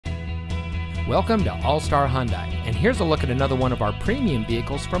Welcome to All-Star Hyundai, and here's a look at another one of our premium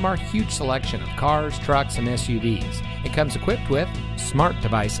vehicles from our huge selection of cars, trucks, and SUVs. It comes equipped with smart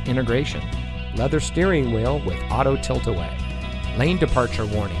device integration, leather steering wheel with auto tilt-away, lane departure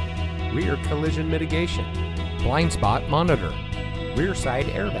warning, rear collision mitigation, blind spot monitor, rear side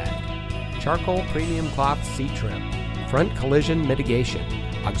airbag, charcoal premium cloth seat trim, front collision mitigation,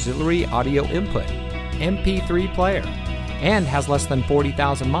 auxiliary audio input, MP3 player, and has less than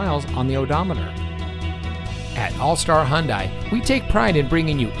 40,000 miles on the odometer. At All-Star Hyundai, we take pride in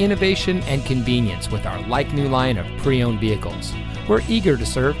bringing you innovation and convenience with our like-new line of pre-owned vehicles. We're eager to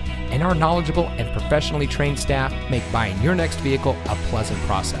serve, and our knowledgeable and professionally trained staff make buying your next vehicle a pleasant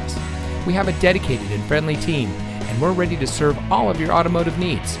process. We have a dedicated and friendly team, and we're ready to serve all of your automotive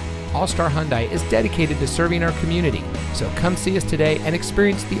needs. All-Star Hyundai is dedicated to serving our community, so come see us today and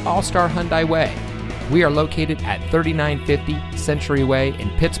experience the All-Star Hyundai way. We are located at 3950 Century Way in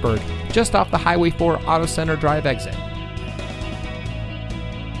Pittsburgh, just off the Highway 4 Auto Center Drive exit.